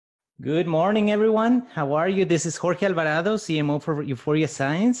Good morning, everyone. How are you? This is Jorge Alvarado, CMO for Euphoria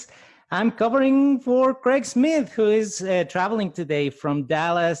Science. I'm covering for Craig Smith, who is traveling today from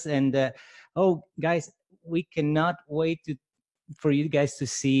Dallas. And oh, guys, we cannot wait for you guys to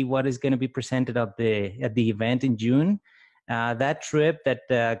see what is going to be presented at the event in June. That trip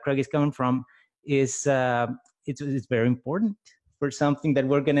that Craig is coming from is it's very important for something that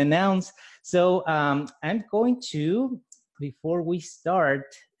we're going to announce. So I'm going to, before we start,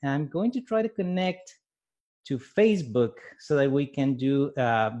 I'm going to try to connect to Facebook so that we can do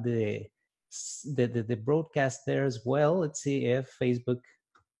the broadcast there as well. Let's see if Facebook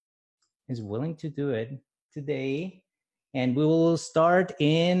is willing to do it today. And we will start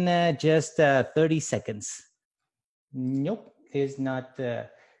in just 30 seconds. Nope, it's not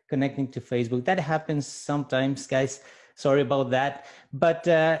connecting to Facebook. That happens sometimes, guys. Sorry about that. But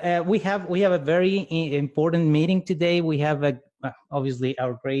we have a very important meeting today. We have obviously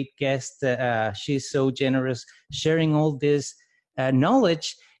our great guest. She's so generous sharing all this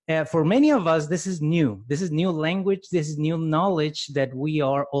knowledge. For many of us, this is new. This is new language. This is new knowledge that we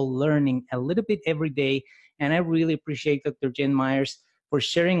are all learning a little bit every day. And I really appreciate Dr. Jen Myers for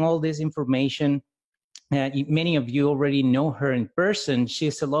sharing all this information. Many of you already know her in person.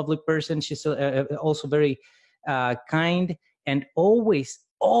 She's a lovely person. She's also very kind and always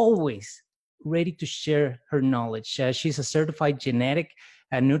ready to share her knowledge. She's a certified genetic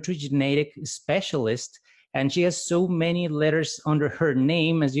and nutrigenetic specialist, and she has so many letters under her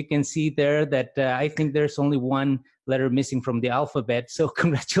name, as you can see there, that I think there's only one letter missing from the alphabet. So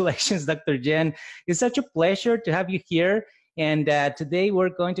congratulations, Dr. Jen. It's such a pleasure to have you here. And today we're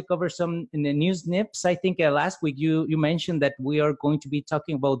going to cover some news snips. I think last week you mentioned that we are going to be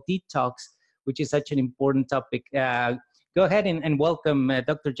talking about detox, which is such an important topic. Go ahead and welcome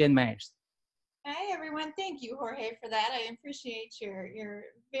Dr. Jen Myers. Hi, everyone. Thank you, Jorge, for that. I appreciate your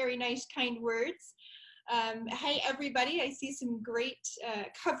very nice, kind words. Hey, everybody. I see some great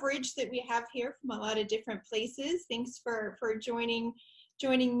coverage that we have here from a lot of different places. Thanks for joining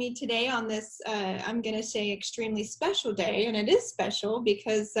me today on this, I'm going to say, extremely special day. And it is special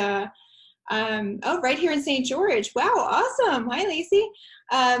because, right here in St. George. Wow, awesome. Hi, Lacey.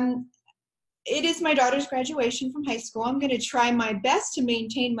 It is my daughter's graduation from high school. I'm going to try my best to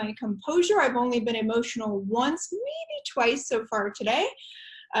maintain my composure. I've only been emotional once, maybe twice so far today.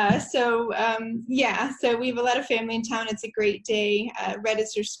 So we have a lot of family in town. It's a great day. Red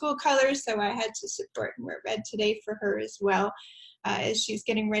is her school colors, so I had to support and wear red today for her as well, as she's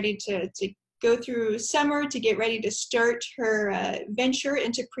getting ready to go through summer, to get ready to start her venture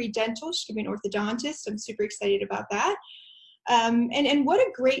into pre-dental. She's going to be an orthodontist. I'm super excited about that. And what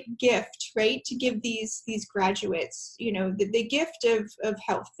a great gift, right, to give these graduates, you know, the gift of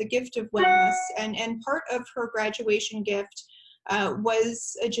health, the gift of wellness. And part of her graduation gift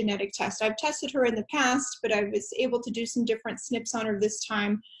was a genetic test. I've tested her in the past, but I was able to do some different snips on her this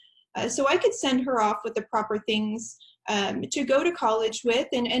time. So I could send her off with the proper things to go to college with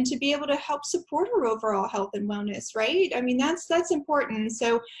and to be able to help support her overall health and wellness, right? I mean, that's important.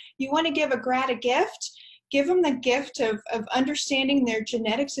 So you want to give a grad a gift. Give them the gift of understanding their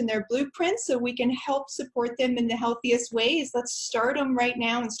genetics and their blueprints so we can help support them in the healthiest ways. Let's start them right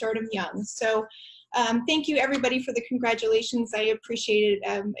now and start them young. So thank you, everybody, for the congratulations. I appreciate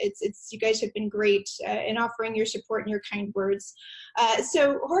it. You guys have been great in offering your support and your kind words.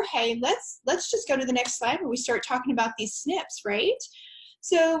 So Jorge, let's just go to the next slide where we start talking about these SNPs, right?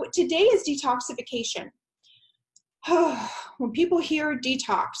 So today is detoxification. When people hear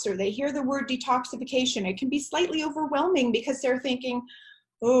detox or they hear the word detoxification, it can be slightly overwhelming because they're thinking,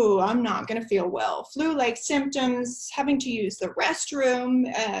 oh, I'm not going to feel well. Flu-like symptoms, having to use the restroom,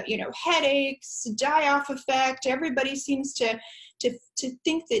 headaches, die-off effect. Everybody seems to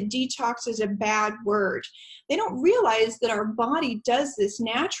think that detox is a bad word. They don't realize that our body does this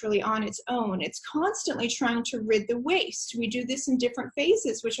naturally on its own. It's constantly trying to rid the waste. We do this in different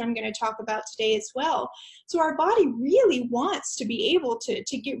phases, which I'm going to talk about today as well. So our body really wants to be able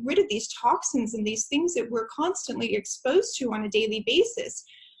to get rid of these toxins and these things that we're constantly exposed to on a daily basis.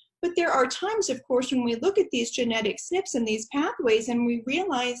 But there are times, of course, when we look at these genetic SNPs and these pathways and we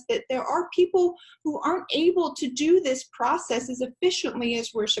realize that there are people who aren't able to do this process as efficiently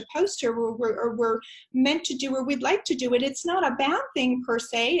as we're supposed to or we're meant to do or we'd like to do it. It's not a bad thing per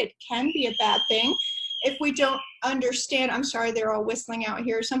se. It can be a bad thing if we don't understand. I'm sorry, they're all whistling out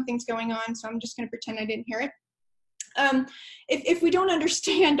here. Something's going on, so I'm just going to pretend I didn't hear it. If we don't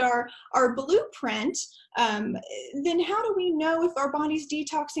understand our blueprint, then how do we know if our body's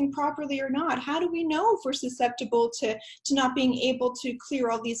detoxing properly or not? How do we know if we're susceptible to not being able to clear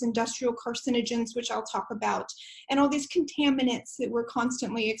all these industrial carcinogens, which I'll talk about, and all these contaminants that we're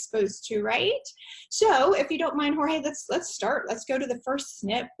constantly exposed to, right? So if you don't mind, Jorge, let's start. Let's go to the first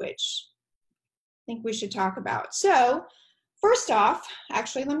SNP, which I think we should talk about. So first off,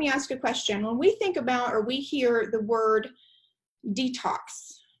 actually, let me ask a question. When we think about or we hear the word detox,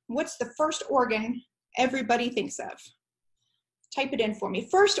 what's the first organ everybody thinks of? Type it in for me.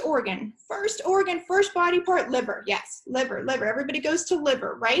 First organ, first body part, liver. Yes, liver. Everybody goes to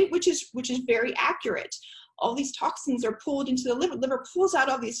liver, right? Which is very accurate. All these toxins are pulled into the liver. Liver pulls out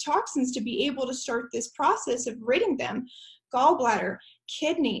all these toxins to be able to start this process of ridding them. Gallbladder,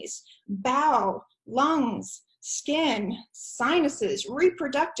 kidneys, bowel, lungs, skin, sinuses,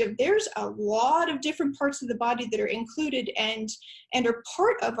 reproductive. There's a lot of different parts of the body that are included and are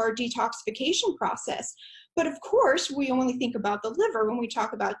part of our detoxification process. But of course, we only think about the liver when we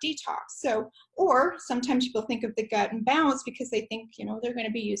talk about detox. So, or sometimes people think of the gut and bowels because they think, you know, they're going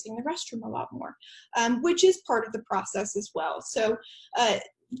to be using the restroom a lot more, which is part of the process as well. So,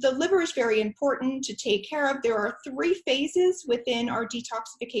 the liver is very important to take care of. There are 3 phases within our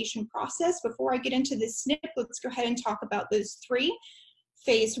detoxification process. Before I get into this SNP, let's go ahead and talk about those 3.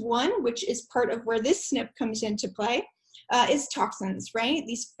 Phase 1, which is part of where this SNP comes into play, is toxins, right?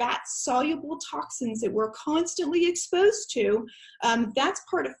 These fat-soluble toxins that we're constantly exposed to, that's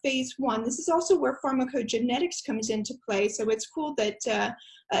part of phase 1. This is also where pharmacogenetics comes into play. So it's cool that,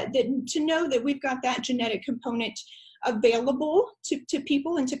 to know that we've got that genetic component available to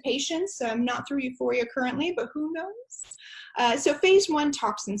people and to patients, not through Euphoria currently, but who knows? So phase 1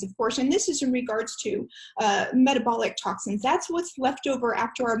 toxins, of course, and this is in regards to metabolic toxins. That's what's left over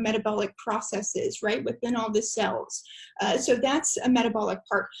after our metabolic processes, right, within all the cells. So that's a metabolic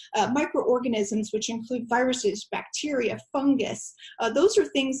part. Microorganisms, which include viruses, bacteria, fungus, those are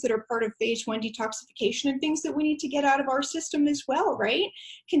things that are part of phase 1 detoxification and things that we need to get out of our system as well, right?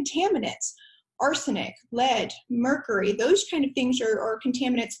 Contaminants. Arsenic, lead, mercury, those kind of things are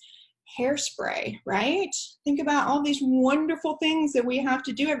contaminants. Hairspray, right? Think about all these wonderful things that we have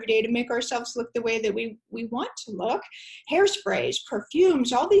to do every day to make ourselves look the way that we want to look. Hairsprays,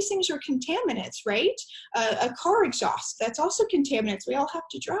 perfumes, all these things are contaminants, right? A car exhaust, that's also contaminants. We all have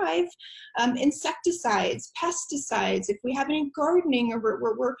to drive. Insecticides, pesticides, if we have any gardening or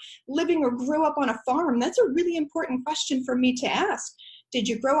we're living or grew up on a farm, that's a really important question for me to ask. Did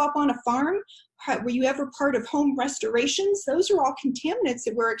you grow up on a farm? Were you ever part of home restorations? Those are all contaminants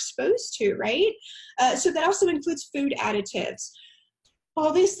that we're exposed to, right? So that also includes food additives.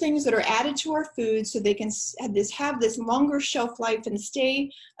 All these things that are added to our food so they can have this longer shelf life and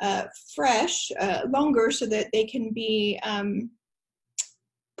stay fresh longer so that they can be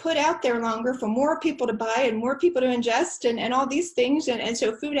put out there longer for more people to buy and more people to ingest and all these things. And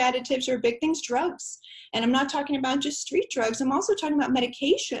so food additives are big things. Drugs. And I'm not talking about just street drugs. I'm also talking about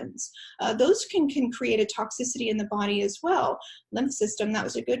medications. Those can create a toxicity in the body as well. Lymph system, that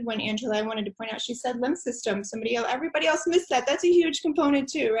was a good one, Angela. I wanted to point out, she said lymph system. Everybody else missed that. That's a huge component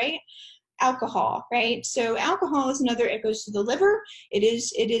too, right? Alcohol, right? So alcohol is another, it goes to the liver. It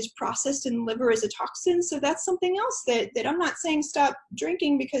is processed in the liver as a toxin. So that's something else that I'm not saying stop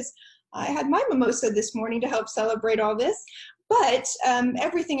drinking because I had my mimosa this morning to help celebrate all this. But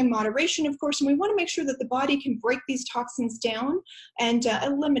everything in moderation, of course, and we want to make sure that the body can break these toxins down and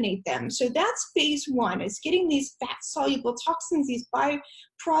eliminate them. So that's phase 1, is getting these fat-soluble toxins, these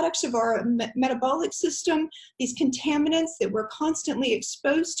byproducts of our metabolic system, these contaminants that we're constantly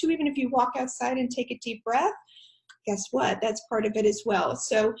exposed to, even if you walk outside and take a deep breath. Guess what? That's part of it as well.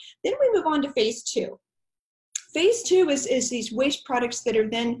 So then we move on to phase 2. Phase 2 is these waste products that are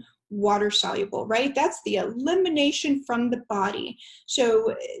then water soluble, right? That's the elimination from the body.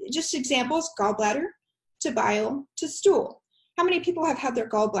 So just examples, gallbladder to bile to stool. How many people have had their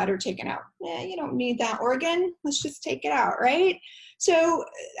gallbladder taken out? You don't need that organ. Let's just take it out, right? So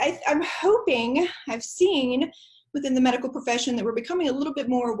I'm hoping, I've seen within the medical profession that we're becoming a little bit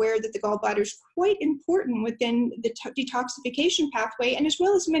more aware that the gallbladder is quite important within the detoxification pathway, and as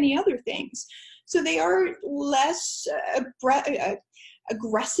well as many other things. So they are less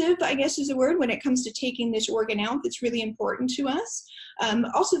aggressive, I guess is the word, when it comes to taking this organ out that's really important to us.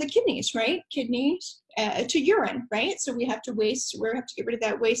 Also the kidneys, right? Kidneys to urine, right? So we have to get rid of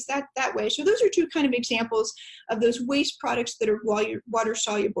that waste that way. So those are 2 kind of examples of those waste products that are water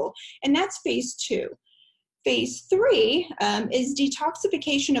soluble. And that's phase 2. Phase 3 is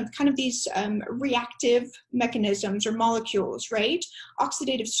detoxification of kind of these reactive mechanisms or molecules, right?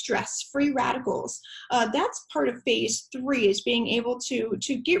 Oxidative stress, free radicals. That's part of Phase 3, is being able to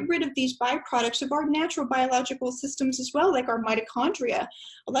get rid of these byproducts of our natural biological systems as well, like our mitochondria.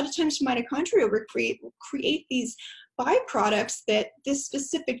 A lot of times mitochondria will create these byproducts that this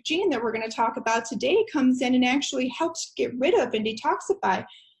specific gene that we're going to talk about today comes in and actually helps get rid of and detoxify.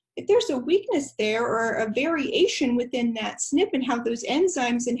 If there's a weakness there or a variation within that SNP and how those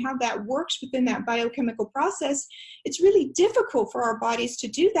enzymes and how that works within that biochemical process, it's really difficult for our bodies to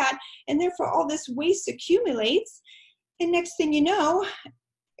do that, and therefore all this waste accumulates, and next thing you know,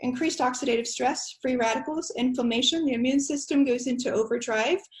 increased oxidative stress, free radicals, inflammation, the immune system goes into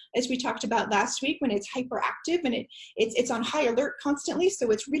overdrive, as we talked about last week, when it's hyperactive and it's on high alert constantly,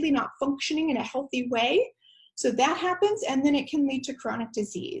 so it's really not functioning in a healthy way. So that happens, and then it can lead to chronic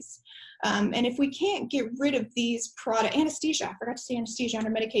disease. And if we can't get rid of these products, anesthesia, I forgot to say anesthesia under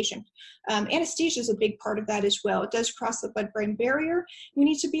medication. Anesthesia is a big part of that as well. It does cross the blood-brain barrier. We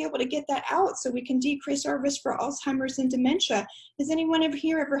need to be able to get that out so we can decrease our risk for Alzheimer's and dementia. Has anyone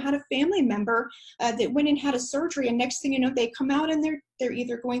here ever had a family member that went and had a surgery, and next thing you know, they come out and they're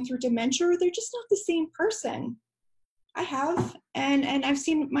either going through dementia or they're just not the same person? I have, and I've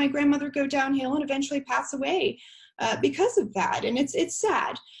seen my grandmother go downhill and eventually pass away because of that, and it's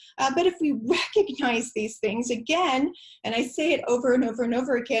sad. But if we recognize these things again, and I say it over and over and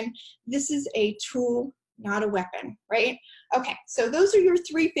over again, this is a tool, not a weapon, right? Okay, so those are your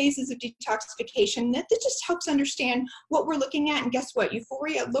 3 phases of detoxification. That just helps understand what we're looking at, and guess what?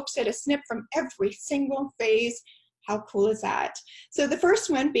 Euphoria looks at a SNP from every single phase. How cool is that? So the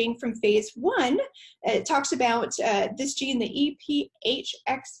first one being from phase 1, it talks about this gene, the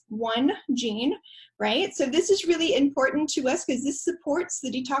EPHX1 gene, right? So this is really important to us because this supports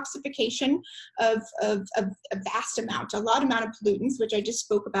the detoxification of a vast amount, a lot amount of pollutants, which I just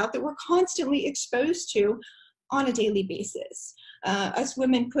spoke about, that we're constantly exposed to on a daily basis. Us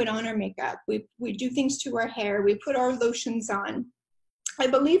women put on our makeup, we do things to our hair, we put our lotions on. I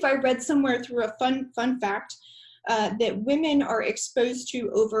believe I read somewhere through a fun fact that women are exposed to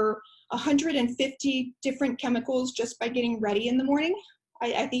over 150 different chemicals just by getting ready in the morning.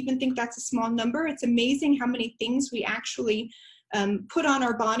 I even think that's a small number. It's amazing how many things we actually put on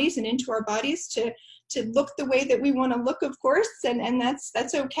our bodies and into our bodies to look the way that we want to look, of course, and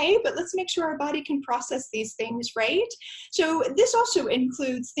that's okay, but let's make sure our body can process these things, right? So this also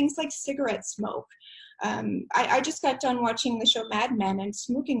includes things like cigarette smoke. I just got done watching the show Mad Men, and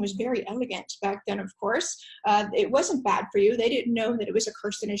smoking was very elegant back then, of course. It wasn't bad for you. They didn't know that it was a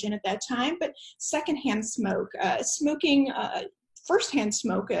carcinogen at that time, but secondhand smoke, smoking, firsthand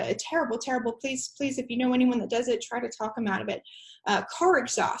smoke, terrible, terrible. Please, if you know anyone that does it, try to talk them out of it. Car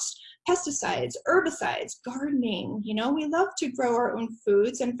exhaust, pesticides, herbicides, gardening. You know, we love to grow our own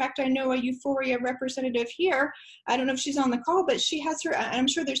foods. In fact, I know a Euphoria representative here. I don't know if she's on the call, but she has her, and I'm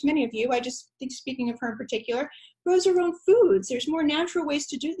sure there's many of you, I just think speaking of her in particular, grows her own foods. There's more natural ways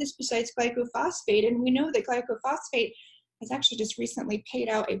to do this besides glyphosate, and we know that glyphosate has actually just recently paid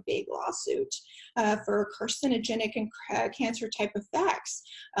out a big lawsuit for carcinogenic and cancer type effects.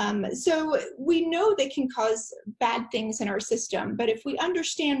 So we know they can cause bad things in our system, but if we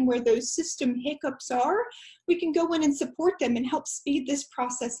understand where those system hiccups are, we can go in and support them and help speed this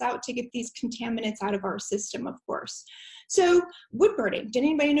process out to get these contaminants out of our system, of course. So wood burning, did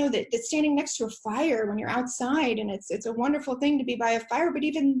anybody know that standing next to a fire when you're outside, and it's a wonderful thing to be by a fire, but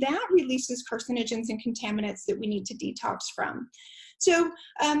even that releases carcinogens and contaminants that we need to detox from. So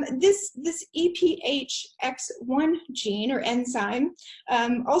this EPHX1 gene or enzyme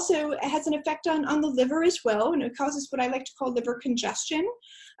also has an effect on the liver as well, and it causes what I like to call liver congestion.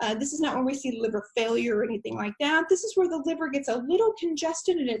 This is not when we see liver failure or anything like that. This is where the liver gets a little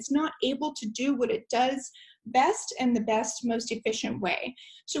congested and it's not able to do what it does best and the best, most efficient way.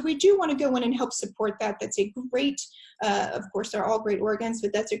 So we do want to go in and help support that. That's a great, of course, they're all great organs,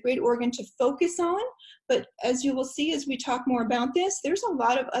 but that's a great organ to focus on. But as you will see as we talk more about this, there's a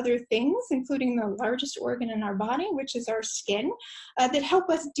lot of other things, including the largest organ in our body, which is our skin, that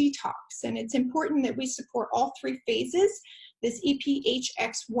help us detox. And it's important that we support all 3 phases. This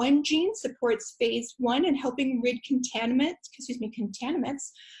EPHX1 gene supports phase 1 in helping rid contaminants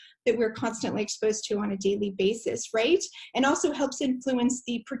that we're constantly exposed to on a daily basis, right? And also helps influence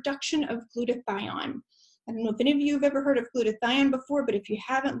the production of glutathione. I don't know if any of you have ever heard of glutathione before, but if you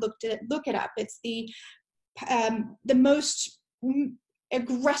haven't looked at it, look it up. It's the most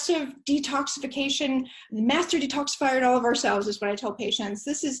aggressive detoxification, master detoxifier in all of our cells is what I tell patients.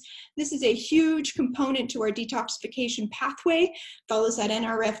 This is a huge component to our detoxification pathway, follows that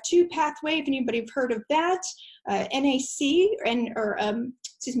NRF2 pathway, if anybody have heard of that.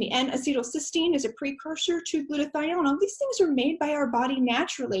 N-acetylcysteine is a precursor to glutathione. All these things are made by our body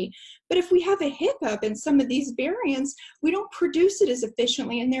naturally. But if we have a hiccup in some of these variants, we don't produce it as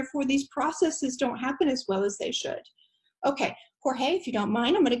efficiently, and therefore these processes don't happen as well as they should. Okay, Jorge, if you don't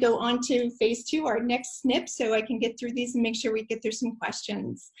mind, I'm going to go on to phase 2, our next SNP, so I can get through these and make sure we get through some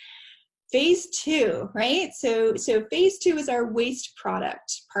questions. Phase 2, right? So phase 2 is our waste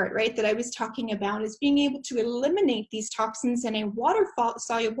product part, right, that I was talking about, is being able to eliminate these toxins in a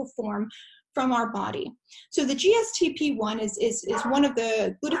water-soluble form from our body. So the GSTP1 is one of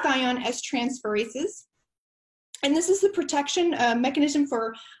the glutathione S transferases. And this is the protection mechanism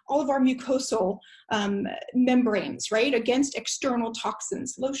for all of our mucosal membranes, right, against external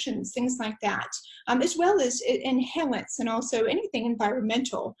toxins, lotions, things like that, as well as inhalants and also anything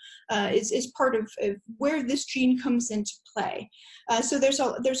environmental is part of where this gene comes into play. So there's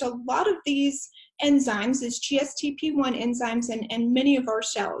a lot of these enzymes, these GSTP1 enzymes in many of our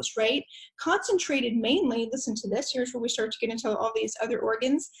cells, right, concentrated mainly, listen to this, here's where we start to get into all these other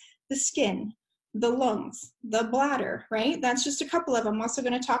organs, the skin, the lungs, the bladder, right? That's just a couple of them. I'm also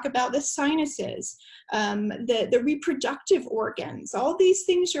going to talk about the sinuses, the reproductive organs. All these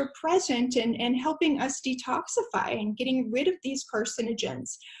things are present and helping us detoxify and getting rid of these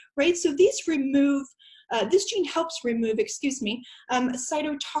carcinogens, right? So these remove, this gene helps remove,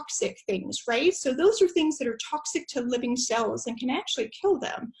 cytotoxic things, right? So those are things that are toxic to living cells and can actually kill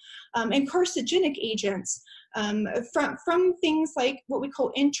them. And carcinogenic agents, from things like what we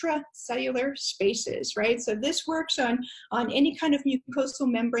call intracellular spaces, right? So this works on any kind of mucosal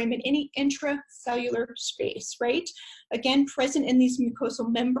membrane in any intracellular space, right? Again, present in these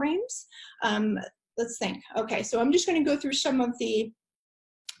mucosal membranes. Let's think. Okay, so I'm just going to go through some of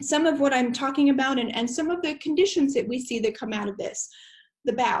what I'm talking about and some of the conditions that we see that come out of this.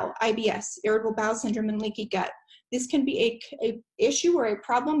 The bowel, IBS, irritable bowel syndrome, and leaky gut. This can be a issue or a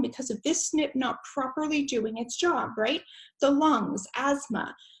problem because of this SNP not properly doing its job, right? The lungs,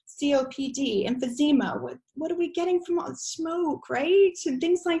 asthma, COPD, emphysema. What are we getting from all the smoke, right? And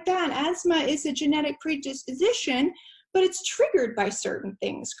things like that. Asthma is a genetic predisposition, but it's triggered by certain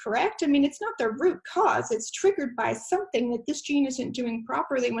things, correct? I mean, it's not the root cause. It's triggered by something that this gene isn't doing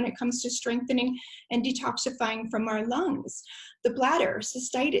properly when it comes to strengthening and detoxifying from our lungs. The bladder,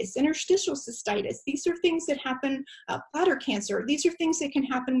 cystitis, interstitial cystitis. These are things that happen, bladder cancer. These are things that can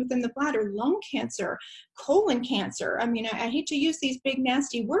happen within the bladder, lung cancer, colon cancer. I mean, I hate to use these big,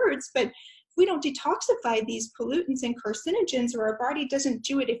 nasty words, but if we don't detoxify these pollutants and carcinogens, or our body doesn't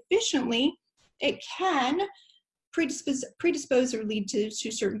do it efficiently, it can predispose or lead to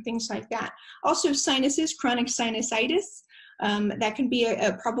certain things like that. Also sinuses, chronic sinusitis, that can be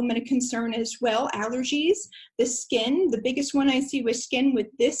a problem and a concern as well. Allergies, the skin, the biggest one I see with skin with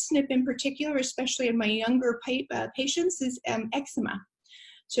this SNP in particular, especially in my younger patients, is eczema.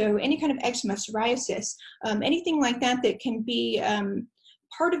 So any kind of eczema, psoriasis, anything like that that can be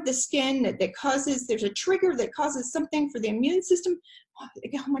part of the skin that causes, there's a trigger that causes something for the immune system. Oh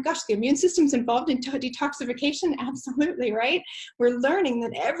my gosh, the immune system's involved in detoxification? Absolutely, right? We're learning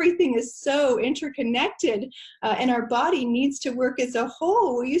that everything is so interconnected and our body needs to work as a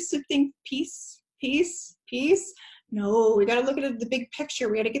whole. We used to think peace, peace, peace. No, we got to look at the big picture.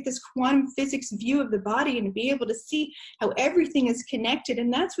 We got to get this quantum physics view of the body and be able to see how everything is connected.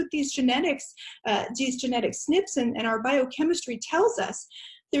 And that's what these genetic SNPs and our biochemistry tells us.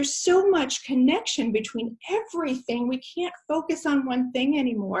 There's so much connection between everything. We can't focus on one thing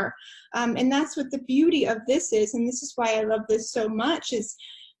anymore. And that's what the beauty of this is. And this is why I love this so much, is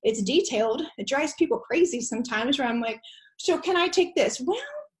it's detailed. It drives people crazy sometimes where I'm like, so can I take this? Well,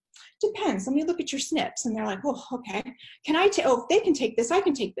 depends. Let me look at your SNPs. And they're like, oh, okay. Can I take, oh, if they can take this, I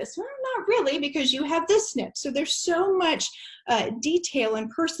can take this. Well, not really, because you have this SNP. So there's so much detail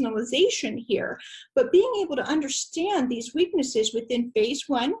and personalization here. But being able to understand these weaknesses within phase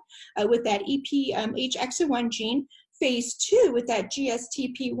 1 with that EPHX1 gene, phase 2 with that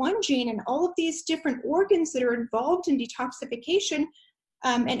GSTP1 gene, and all of these different organs that are involved in detoxification.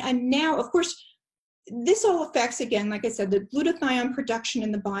 And now, of course, this all affects, again, like I said, the glutathione production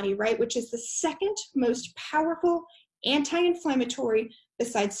in the body, right, which is the second most powerful anti-inflammatory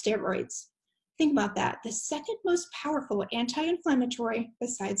besides steroids. Think about that. The second most powerful anti-inflammatory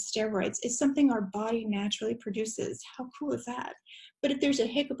besides steroids is something our body naturally produces. How cool is that? But if there's a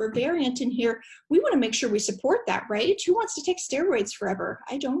hiccup or variant in here, we want to make sure we support that, right? Who wants to take steroids forever?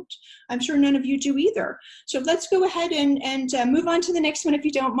 I don't. I'm sure none of you do either. So let's go ahead and move on to the next one if you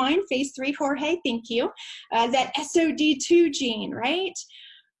don't mind. Phase 3, Jorge, thank you. That SOD2 gene, right?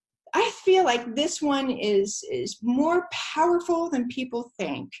 I feel like this one is more powerful than people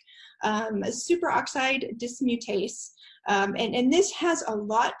think. Superoxide dismutase. And this has a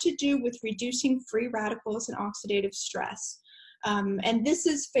lot to do with reducing free radicals and oxidative stress. And this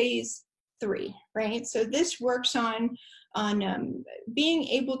is phase 3, right? So this works on being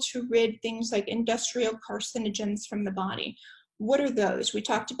able to rid things like industrial carcinogens from the body. What are those? We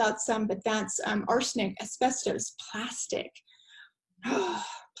talked about some, but that's arsenic, asbestos, plastic.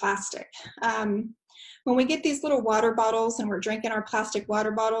 Plastic. When we get these little water bottles and we're drinking our plastic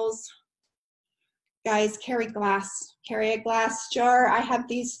water bottles, guys, carry a glass jar. I have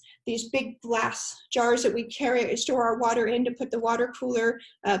these big glass jars that we store our water in to put in the water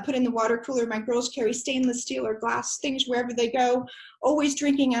cooler. My girls carry stainless steel or glass things wherever they go, always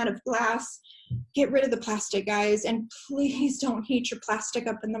drinking out of glass. Get rid of the plastic, guys, and please don't heat your plastic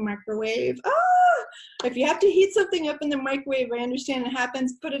up in the microwave. If you have to heat something up in the microwave, I understand it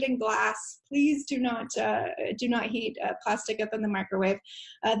happens, put it in glass. Please do not heat plastic up in the microwave.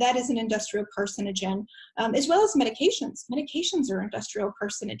 That is an industrial carcinogen, as well as medications. Medications are industrial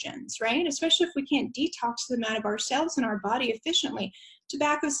carcinogens, right? Especially if we can't detox them out of ourselves and our body efficiently.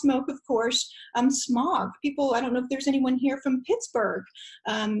 Tobacco smoke, of course, smog. People, I don't know if there's anyone here from Pittsburgh,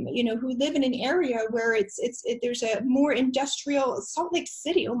 who live in an area where there's a more industrial. Salt Lake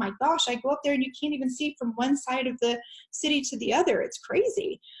City, oh my gosh, I go up there and you can't even see from one side of the city to the other. It's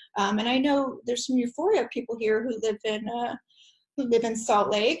crazy. And I know there's some Euphoria people here who live in Salt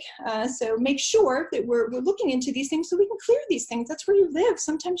Lake. So make sure that we're looking into these things so we can clear these things. That's where you live.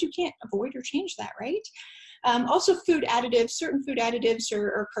 Sometimes you can't avoid or change that, right? Also food additives, certain food additives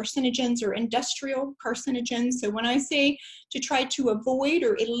are carcinogens or industrial carcinogens. So when I say to try to avoid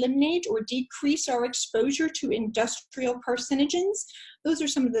or eliminate or decrease our exposure to industrial carcinogens, those are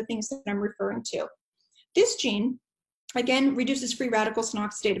some of the things that I'm referring to. This gene, again, reduces free radicals and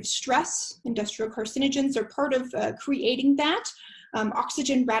oxidative stress. Industrial carcinogens are part of creating that.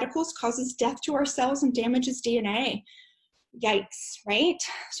 Oxygen radicals causes death to our cells and damages DNA. Yikes, right?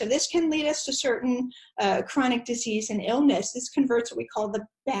 So this can lead us to certain chronic disease and illness. This converts what we call the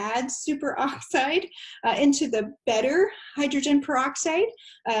bad superoxide into the better hydrogen peroxide,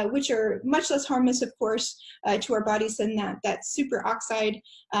 which are much less harmless, of course, to our bodies than that superoxide,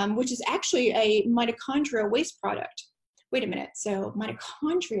 which is actually a mitochondrial waste product. Wait a minute, so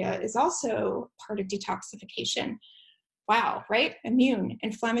mitochondria is also part of detoxification. Wow, right? Immune,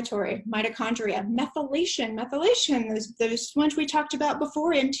 inflammatory, mitochondria, methylation, those ones we talked about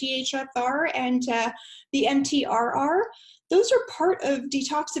before, MTHFR and the MTRR, those are part of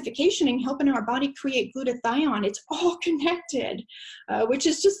detoxification and helping our body create glutathione. It's all connected, which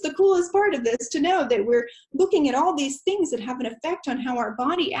is just the coolest part of this, to know that we're looking at all these things that have an effect on how our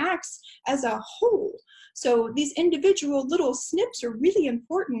body acts as a whole. So these individual little SNPs are really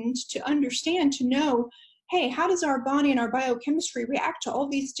important to understand, to know, hey, how does our body and our biochemistry react to all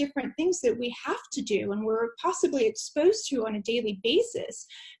these different things that we have to do and we're possibly exposed to on a daily basis?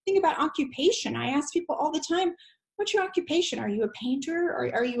 Think about occupation. I ask people all the time, what's your occupation? Are you a painter? Or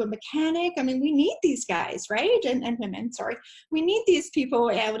are you a mechanic? I mean, we need these guys, right? And women, sorry. We need these people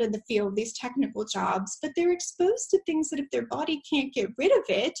out in the field, these technical jobs, but they're exposed to things that if their body can't get rid of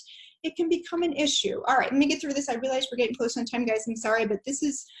it, it can become an issue. All right, let me get through this. I realize we're getting close on time, guys. I'm sorry, but this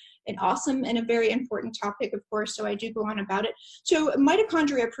is an awesome and a very important topic, of course, so I do go on about it. So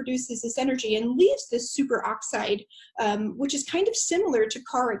mitochondria produces this energy and leaves this superoxide, which is kind of similar to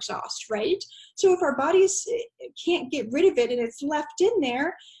car exhaust, right? So if our bodies can't get rid of it and it's left in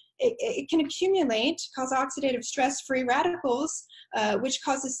there, it can accumulate, cause oxidative stress, free radicals, which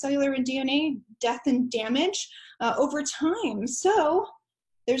causes cellular and DNA death and damage over time. So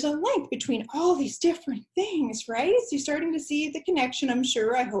there's a link between all these different things, right? So you're starting to see the connection, I'm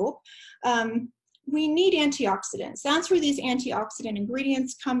sure, I hope. We need antioxidants. That's where these antioxidant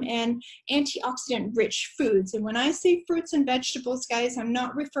ingredients come in, antioxidant-rich foods. And when I say fruits and vegetables, guys, I'm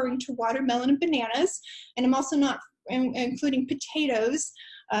not referring to watermelon and bananas, and I'm also not including potatoes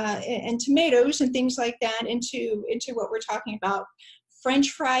and tomatoes and things like that into what we're talking about.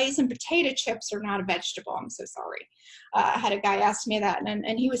 French fries and potato chips are not a vegetable. I'm so sorry. I had a guy ask me that,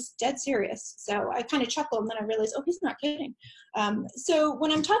 and he was dead serious. So I kind of chuckled, and then I realized, oh, he's not kidding. So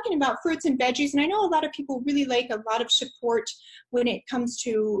when I'm talking about fruits and veggies, and I know a lot of people really like a lot of support when it comes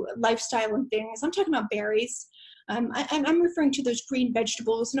to lifestyle and things, I'm talking about berries. I'm referring to those green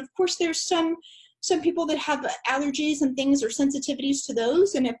vegetables. And of course, there's some people that have allergies and things or sensitivities to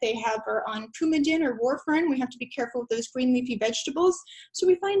those. And if they are on Coumadin or warfarin, we have to be careful with those green leafy vegetables. So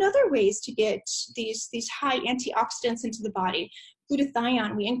we find other ways to get these high antioxidants into the body.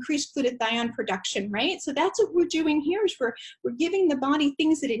 Glutathione, we increase glutathione production, right? So that's what we're doing here is we're giving the body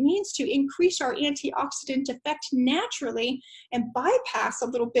things that it needs to increase our antioxidant effect naturally and bypass a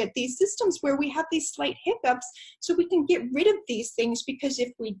little bit these systems where we have these slight hiccups so we can get rid of these things, because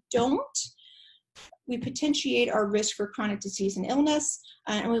if we don't, we potentiate our risk for chronic disease and illness,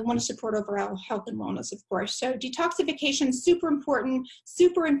 and we want to support overall health and wellness, of course. So detoxification, super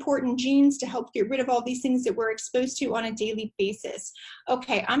important genes to help get rid of all these things that we're exposed to on a daily basis.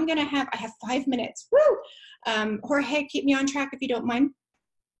 Okay, I have 5 minutes. Woo! Jorge, keep me on track if you don't mind.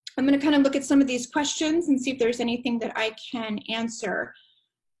 I'm going to kind of look at some of these questions and see if there's anything that I can answer.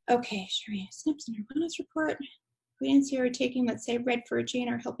 Okay, Sherry, SNPs in your wellness report. Ingredients here are taking, let's say, red for a gene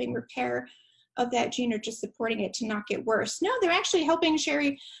or helping repair of that gene, or just supporting it to not get worse. No, they're actually helping,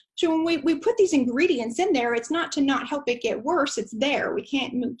 Sherry. So when we put these ingredients in there, it's not to not help it get worse. It's there. We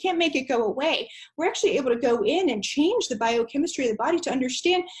can't make it go away. We're actually able to go in and change the biochemistry of the body to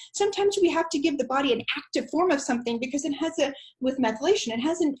understand. Sometimes we have to give the body an active form of something because it has with methylation, it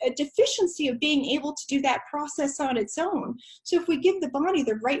has a deficiency of being able to do that process on its own. So if we give the body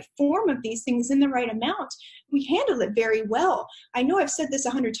the right form of these things in the right amount, we handle it very well. I know I've said this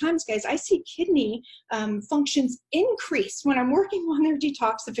 100 times, guys. I see kidney functions increase when I'm working on their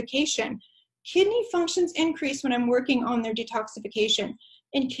detoxification. Kidney functions increase when I'm working on their detoxification,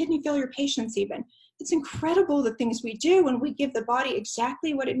 and kidney failure patients even. It's incredible the things we do when we give the body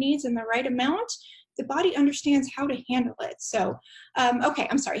exactly what it needs in the right amount. The body understands how to handle it. So, okay,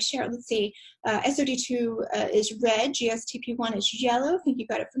 I'm sorry, Cheryl, let's see. SOD2 is red, GSTP1 is yellow. I think you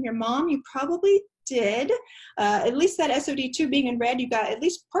got it from your mom. You probably did. At least that SOD2 being in red, you got at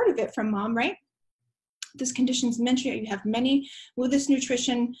least part of it from mom, right? This condition's mentioned, you have many. Will this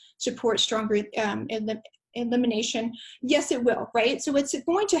nutrition support stronger elimination? Yes, it will, right? So it's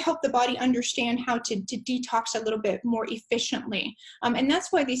going to help the body understand how to detox a little bit more efficiently. And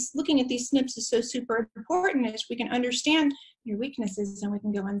that's why looking at these SNPs is so super important, is we can understand your weaknesses and we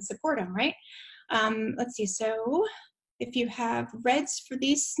can go and support them, right? Let's see, so if you have reds for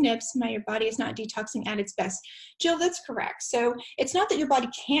these SNPs, your body is not detoxing at its best. Jill, that's correct. So it's not that your body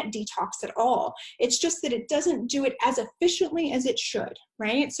can't detox at all. It's just that it doesn't do it as efficiently as it should,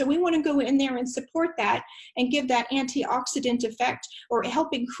 right? So we want to go in there and support that and give that antioxidant effect, or help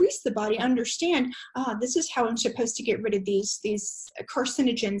increase the body understand, this is how I'm supposed to get rid of these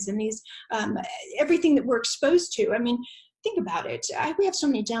carcinogens and these everything that we're exposed to. I mean, think about it. We have so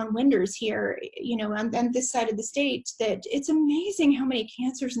many downwinders here, you know, on this side of the state, that it's amazing how many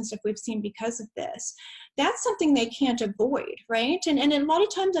cancers and stuff we've seen because of this. That's something they can't avoid, right? And a lot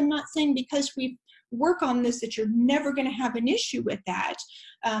of times, I'm not saying because we work on this that you're never going to have an issue with that.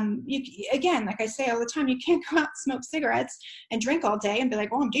 Again, like I say all the time, you can't go out and smoke cigarettes and drink all day and be like,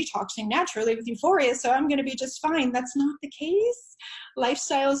 oh, I'm detoxing naturally with euphoria, so I'm going to be just fine. That's not the case.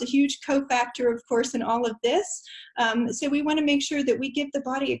 Lifestyle is a huge cofactor, of course, in all of this. So we want to make sure that we give the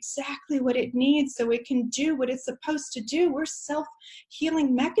body exactly what it needs so it can do what it's supposed to do. We're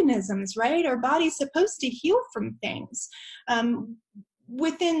self-healing mechanisms, right? Our body's supposed to heal from things.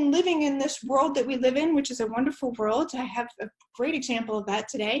 Within living in this world that we live in, which is a wonderful world, I have a great example of that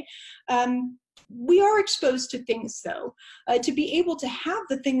today. We are exposed to things, though. To be able to have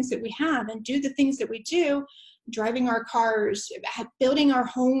the things that we have and do the things that we do, driving our cars, building our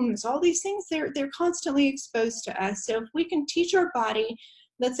homes, all these things, they're constantly exposed to us. So if we can teach our body,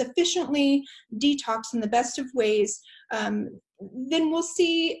 let's efficiently detox in the best of ways, then we'll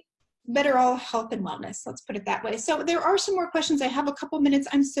see better all health and wellness. Let's put it that way. So there are some more questions. I have a couple minutes.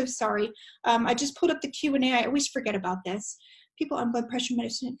 I'm so sorry. I just pulled up the Q&A. I always forget about this. People on blood pressure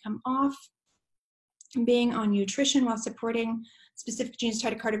medicine come off being on nutrition while supporting specific genes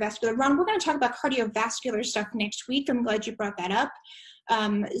tied to cardiovascular. Ron, we're going to talk about cardiovascular stuff next week. I'm glad you brought that up.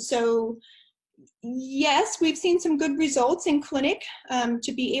 So yes, we've seen some good results in clinic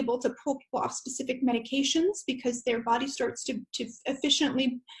to be able to pull people off specific medications because their body starts to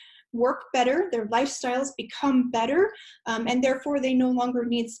efficiently work better, their lifestyles become better, and therefore they no longer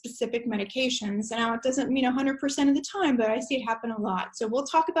need specific medications. Now, it doesn't mean 100% of the time, but I see it happen a lot. So we'll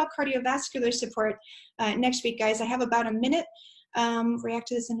talk about cardiovascular support next week, guys. I have about a minute. react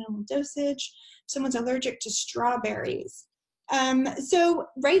to this in minimal dosage. Someone's allergic to strawberries. So,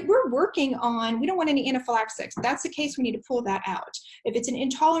 right, we're working on, we don't want any anaphylaxis. That's the case, we need to pull that out. If it's an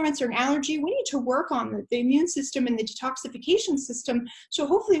intolerance or an allergy, we need to work on the immune system and the detoxification system. So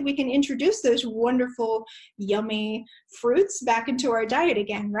hopefully we can introduce those wonderful, yummy fruits back into our diet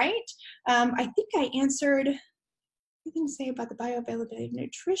again, right? I think I answered anything to say about the bioavailability of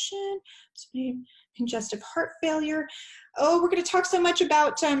nutrition, congestive heart failure. Oh, we're going to talk so much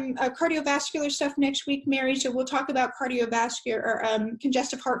about cardiovascular stuff next week, Mary. So we'll talk about cardiovascular or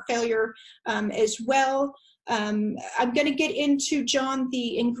congestive heart failure as well. I'm going to get into, John,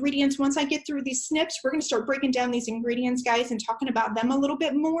 the ingredients. Once I get through these SNPs, we're going to start breaking down these ingredients, guys, and talking about them a little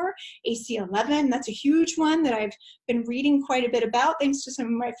bit more. AC11, that's a huge one that I've been reading quite a bit about, thanks to some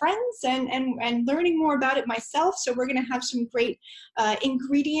of my friends, and learning more about it myself. So we're going to have some great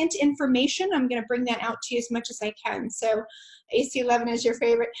ingredient information. I'm going to bring that out to you as much as I can. So AC11 is your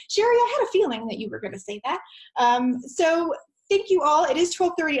favorite. Sherry, I had a feeling that you were going to say that. So thank you all. It is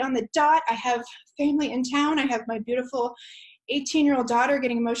 12:30 on the dot. I have family in town. I have my beautiful 18-year-old daughter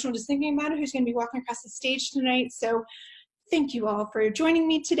getting emotional just thinking about it, who's going to be walking across the stage tonight. So thank you all for joining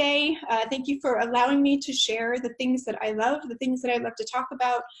me today. Thank you for allowing me to share the things that I love, the things that I love to talk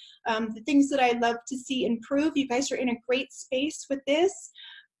about, the things that I love to see improve. You guys are in a great space with this.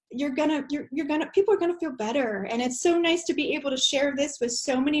 People are gonna feel better, and it's so nice to be able to share this with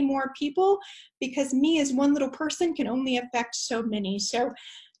so many more people, because me as one little person can only affect so many. So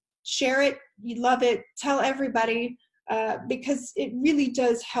share it, you love it, tell everybody, because it really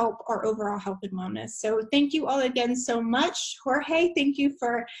does help our overall health and wellness. So thank you all again so much. Jorge, thank you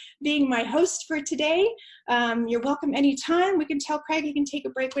for being my host for today. You're welcome anytime. We can tell Craig he can take a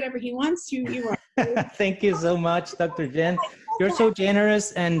break whenever he wants. You are. Thank you so much, Dr. Jen. You're so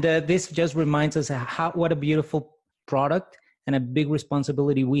generous, and this just reminds us what a beautiful product and a big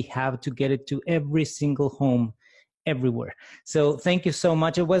responsibility we have to get it to every single home everywhere. So thank you so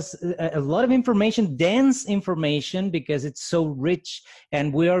much. It was a lot of information, dense information, because it's so rich,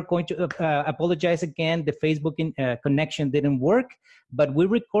 and we are going to apologize again. The Facebook connection didn't work, but we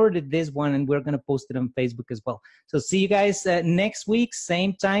recorded this one and we're going to post it on Facebook as well. So see you guys next week,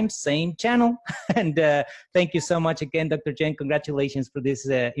 same time, same channel. And thank you so much again, Dr. Jen. Congratulations for this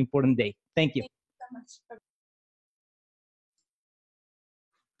important day. Thank you. Thank you so much.